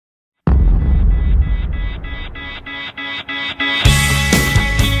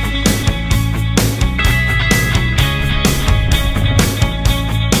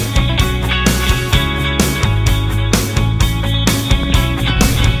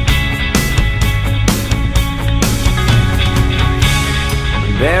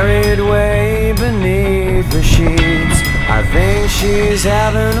sheets. I think she's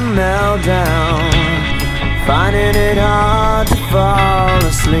having a meltdown, finding it hard to fall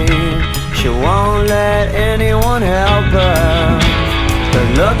asleep. She won't let anyone help her. The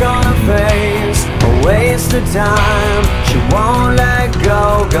look on her face, a waste of time. She won't let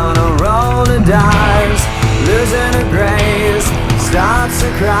go, gonna roll the dice. Losing her grace, starts to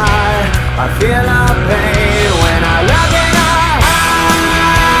cry. I feel her pain when I look in her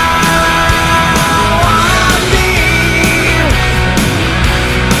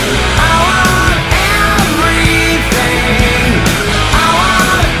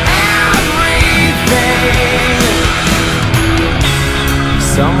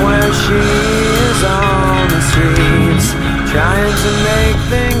somewhere she is on the streets, trying to make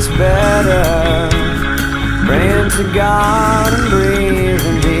things better, praying to God and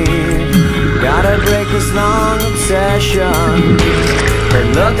breathing deep. Gotta break this long obsession. Her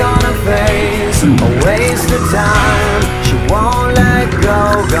look on her face, a waste of time. She won't let go,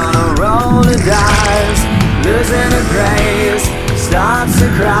 gonna roll the dice. Losing her grace, starts to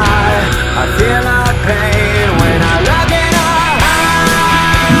cry. I feel her pain when I look at her.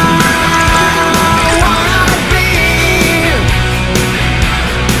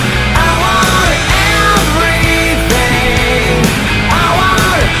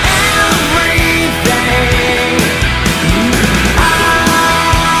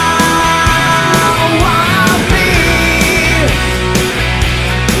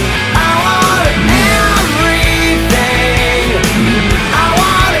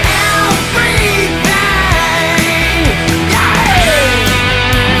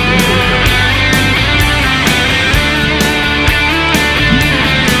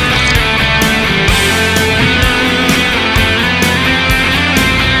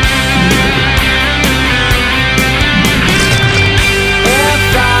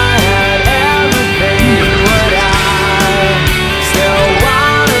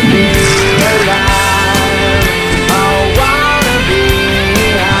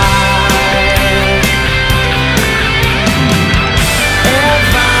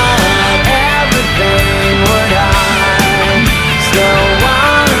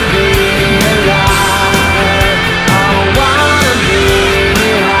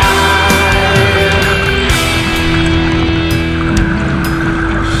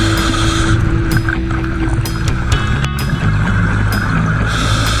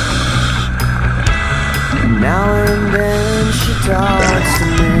 Now and then she talks to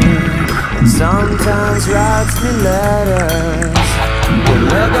me, and sometimes writes me letters. The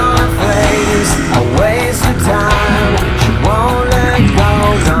look on her face, a waste of time. She won't let go,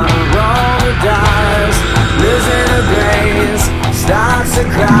 gonna roll the dice. Losing her grace, starts to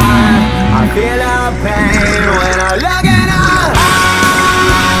cry. I feel her pain when I look at her.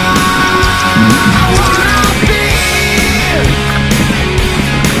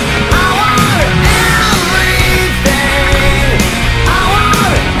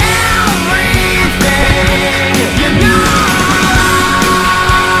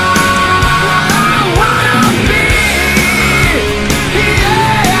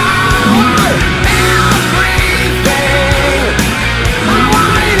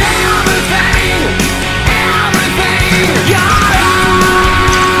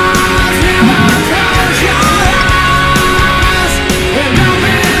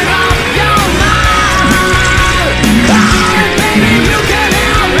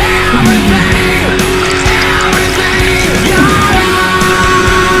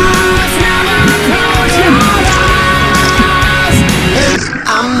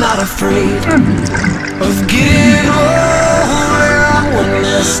 Afraid of getting older on one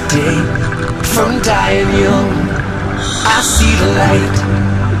less day, from dying young. I see the light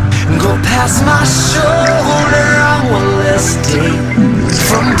go past my shoulder on one less day,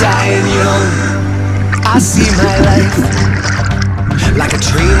 from dying young. I see my life like a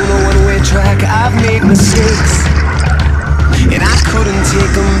train on a one-way track. I've made mistakes and I couldn't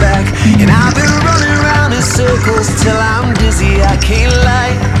take them back, and I've been running around in circles till I'm dizzy, I can't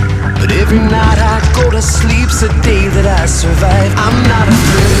lie. But every night I go to sleep's a day that I survive. I'm not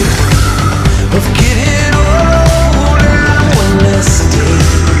afraid of getting older on one less day,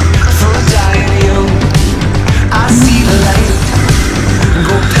 from dying young. I see the light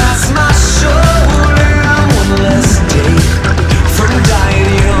go past my shoulder on one less day, from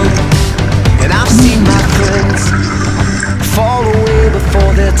dying young. And I've seen my friends fall away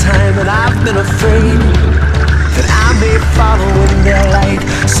before their time, and I've been afraid that I may follow in their light.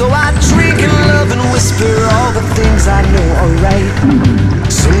 So I drink and love and whisper all the things I know are right.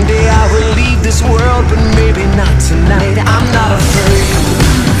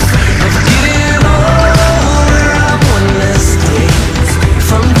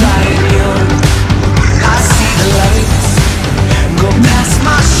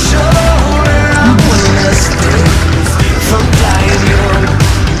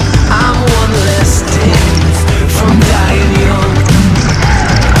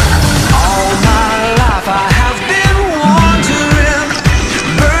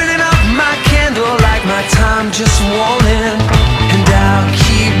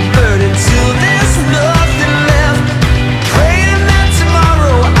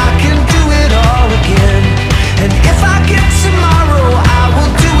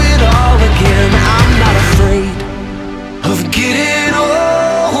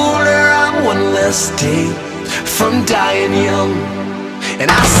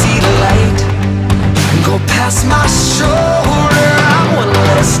 past my shoulder. I'm one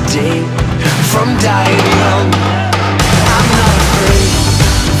less day from dying